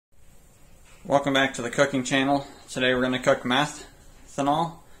Welcome back to the cooking channel. Today we're going to cook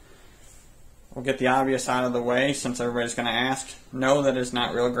methanol. We'll get the obvious out of the way since everybody's going to ask. No, that is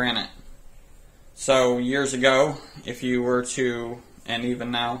not real granite. So years ago, if you were to, and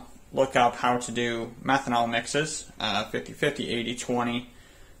even now, look up how to do methanol mixes, 50-50, 80-20,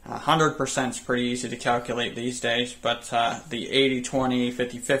 100% is pretty easy to calculate these days, but the 80-20,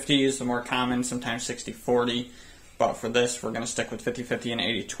 50-50 is the more common, sometimes 60-40, but for this we're going to stick with 50-50 and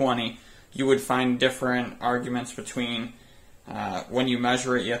 80-20. You would find different arguments between when you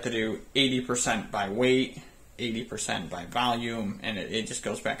measure it, you have to do 80% by weight, 80% by volume, and it just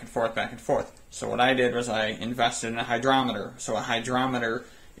goes back and forth, back and forth. So what I did was I invested in a hydrometer. So a hydrometer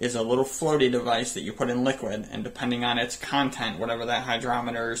is a little floaty device that you put in liquid, and depending on its content, whatever that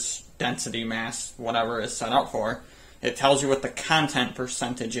hydrometer's density, mass, whatever is set up for, it tells you what the content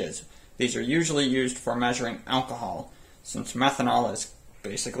percentage is. These are usually used for measuring alcohol. Since methanol is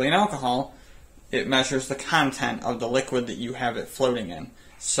basically an alcohol, it measures the content of the liquid that you have it floating in.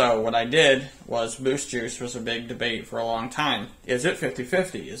 So what I did was, Boost Juice was a big debate for a long time. Is it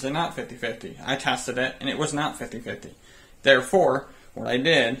 50-50? Is it not 50-50? I tested it, and it was not 50-50. Therefore, what I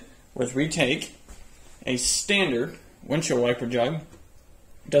did was retake a standard windshield wiper jug.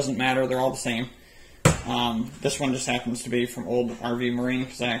 Doesn't matter, they're all the same. This one just happens to be from old RV Marine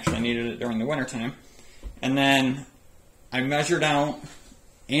because I actually needed it during the wintertime. And then I measured out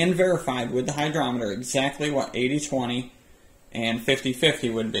and verified with the hydrometer exactly what 80-20 and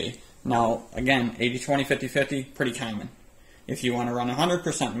 50-50 would be. Now, again, 80-20, 50-50, pretty common. If you want to run 100%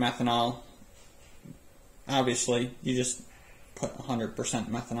 methanol, obviously, you just put 100%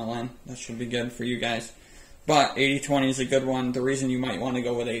 methanol in. That should be good for you guys. But 80-20 is a good one. The reason you might want to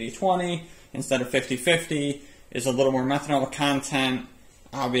go with 80-20 instead of 50-50 is a little more methanol content.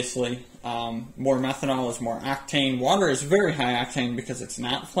 Obviously, more methanol is more octane. Water is very high octane because it's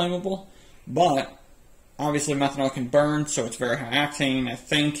not flammable, but obviously methanol can burn, so it's very high octane, I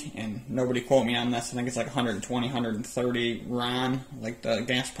think, and nobody quote me on this, I think it's like 120, 130 RON, like the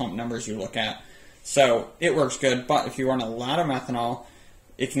gas pump numbers you look at. So it works good, but if you run a lot of methanol,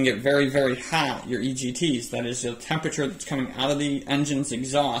 it can get very, very hot. Your EGTs, that is the temperature that's coming out of the engine's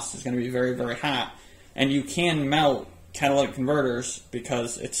exhaust, is going to be very, very hot, and you can melt catalytic converters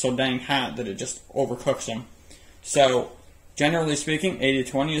because it's so dang hot that it just overcooks them. So generally speaking,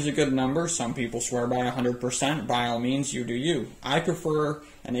 80-20 is a good number. Some people swear by 100%. By all means, you do you. I prefer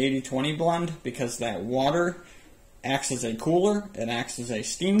an 80-20 blend because that water acts as a cooler, it acts as a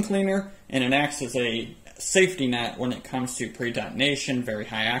steam cleaner, and it acts as a safety net when it comes to pre-detonation, very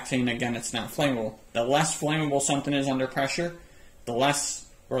high octane. Again, it's not flammable. The less flammable something is under pressure, the less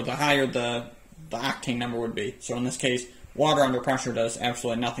or the higher the octane number would be. So in this case, water under pressure does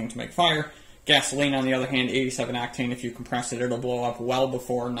absolutely nothing to make fire. Gasoline, on the other hand, 87 octane, if you compress it, it'll blow up well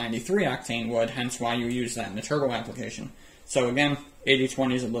before 93 octane would, hence why you use that in the turbo application. So again,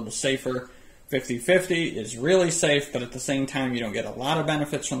 80-20 is a little safer. 50-50 is really safe, but at the same time, you don't get a lot of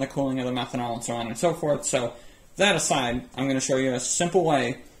benefits from the cooling of the methanol and so on and so forth. So that aside, I'm going to show you a simple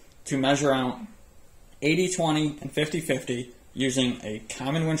way to measure out 80-20 and 50-50 using a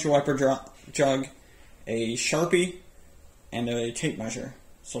common windshield wiper jug, a Sharpie, and a tape measure.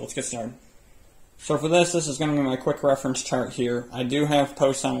 So let's get started. So for this is going to be my quick reference chart here. I do have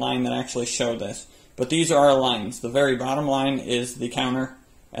posts online that actually show this, but these are our lines. The very bottom line is the counter,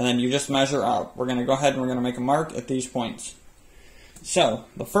 and then you just measure up. We're going to go ahead and we're going to make a mark at these points. So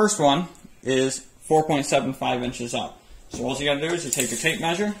the first one is 4.75 inches up. So all you got to do is you take your tape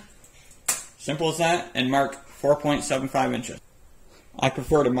measure, simple as that, and mark 4.75 inches. I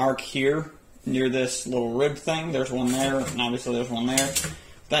prefer to mark here near this little rib thing. There's one there, and obviously there's one there.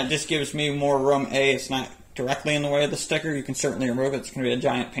 That just gives me more room. It's not directly in the way of the sticker. You can certainly remove it. It's going to be a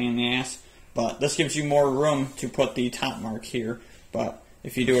giant pain in the ass. But this gives you more room to put the top mark here. But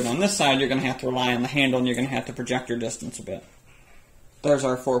if you do it on this side, you're going to have to rely on the handle, and you're going to have to project your distance a bit. There's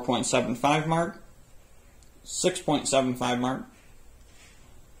our 4.75 mark, 6.75 mark,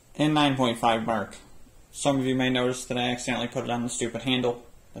 and 9.5 mark. Some of you may notice that I accidentally put it on the stupid handle.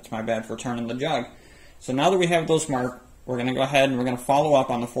 That's my bad for turning the jug. So now that we have those marked, we're going to go ahead and we're going to follow up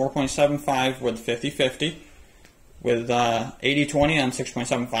on the 4.75 with 50-50, with 80-20 on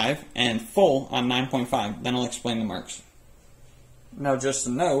 6.75, and full on 9.5. Then I'll explain the marks. Now just a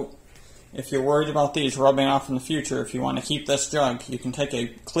note, if you're worried about these rubbing off in the future, if you want to keep this jug, you can take a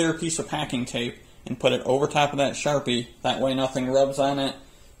clear piece of packing tape and put it over top of that Sharpie. That way nothing rubs on it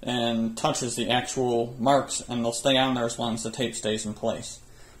and touches the actual marks, and they'll stay on there as long as the tape stays in place.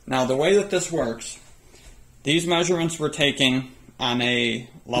 Now the way that this works, these measurements were taken on a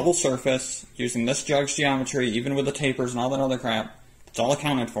level surface using this jug's geometry, even with the tapers and all that other crap. It's all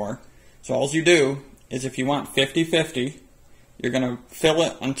accounted for. So all you do is if you want 50-50, you're going to fill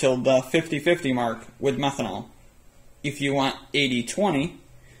it until the 50-50 mark with methanol. If you want 80-20,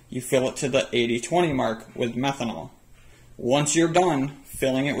 you fill it to the 80-20 mark with methanol. Once you're done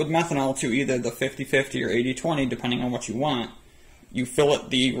filling it with methanol to either the 50-50 or 80-20, depending on what you want, you fill it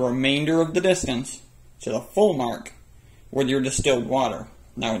the remainder of the distance to the full mark with your distilled water.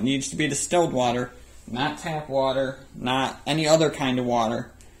 Now it needs to be distilled water, not tap water, not any other kind of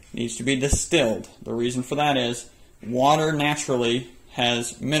water. It needs to be distilled. The reason for that is water naturally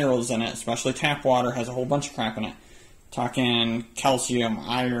has minerals in it, especially tap water has a whole bunch of crap in it. Talking calcium,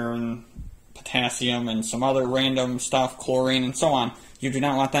 iron, potassium, and some other random stuff, chlorine, and so on. You do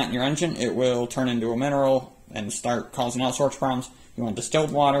not want that in your engine. It will turn into a mineral and start causing all sorts of problems. You want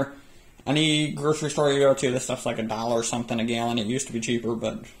distilled water. Any grocery store you go to, this stuff's like $1 or something a gallon. It used to be cheaper,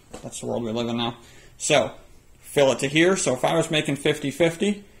 but that's the world we live in now. So, fill it to here. So if I was making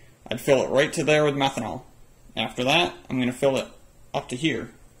 50-50, I'd fill it right to there with methanol. After that, I'm going to fill it up to here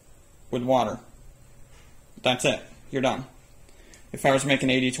with water. That's it. You're done. If I was making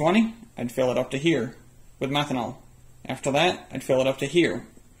 80-20, I'd fill it up to here with methanol. After that, I'd fill it up to here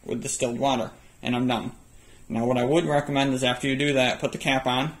with distilled water, and I'm done. Now what I would recommend is after you do that, put the cap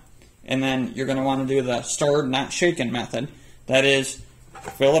on, and then you're going to want to do the stirred, not shaken method. That is,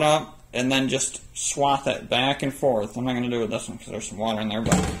 fill it up, and then just swath it back and forth. I'm not going to do it with this one because there's some water in there,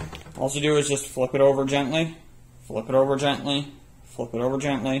 but all you do is just flip it over gently, flip it over gently, flip it over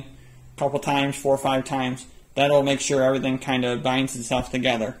gently, a couple times, 4 or 5 times. That'll make sure everything kind of binds itself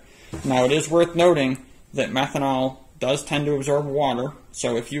together. Now it is worth noting that methanol does tend to absorb water,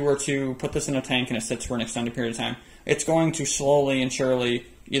 so if you were to put this in a tank and it sits for an extended period of time, it's going to slowly and surely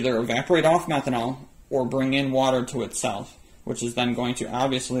either evaporate off methanol or bring in water to itself, which is then going to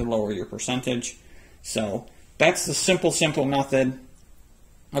obviously lower your percentage. So that's the simple method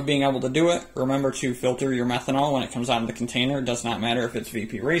of being able to do it. Remember to filter your methanol when it comes out of the container. It does not matter if it's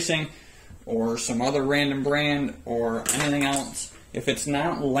VP Racing or some other random brand or anything else. If it's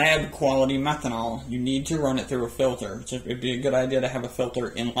not lab quality methanol, you need to run it through a filter. It'd be a good idea to have a filter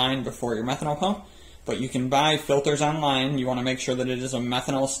in line before your methanol pump, but you can buy filters online. You want to make sure that it is a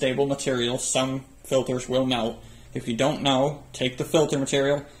methanol stable material. Some filters will melt. If you don't know, take the filter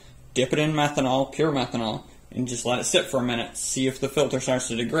material, dip it in methanol, pure methanol, and just let it sit for a minute. See if the filter starts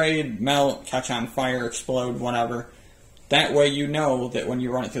to degrade, melt, catch on fire, explode, whatever. That way you know that when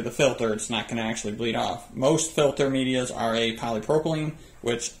you run it through the filter, it's not going to actually bleed off. Most filter medias are a polypropylene,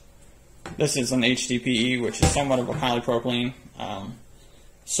 which this is an HDPE, which is somewhat of a polypropylene.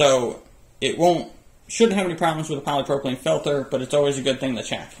 So it shouldn't have any problems with a polypropylene filter, but it's always a good thing to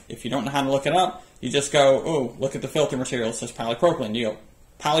check. If you don't know how to look it up, you just go, oh, look at the filter material, it says polypropylene. You go,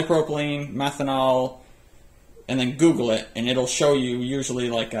 polypropylene, methanol, and then Google it, and it'll show you usually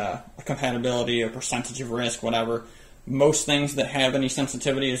like a compatibility, a percentage of risk, whatever. Most things that have any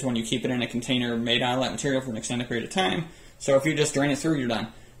sensitivity is when you keep it in a container made out of that material for an extended period of time. So if you just drain it through, you're done.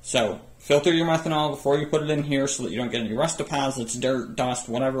 So filter your methanol before you put it in here so that you don't get any rust deposits, dirt, dust,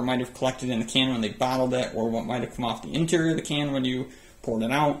 whatever might have collected in the can when they bottled it, or what might have come off the interior of the can when you poured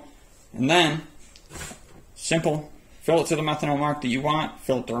it out. And then, simple, fill it to the methanol mark that you want,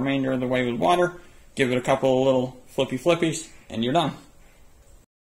 fill it the remainder of the way with water, give it a couple of little flippy flippies, and you're done.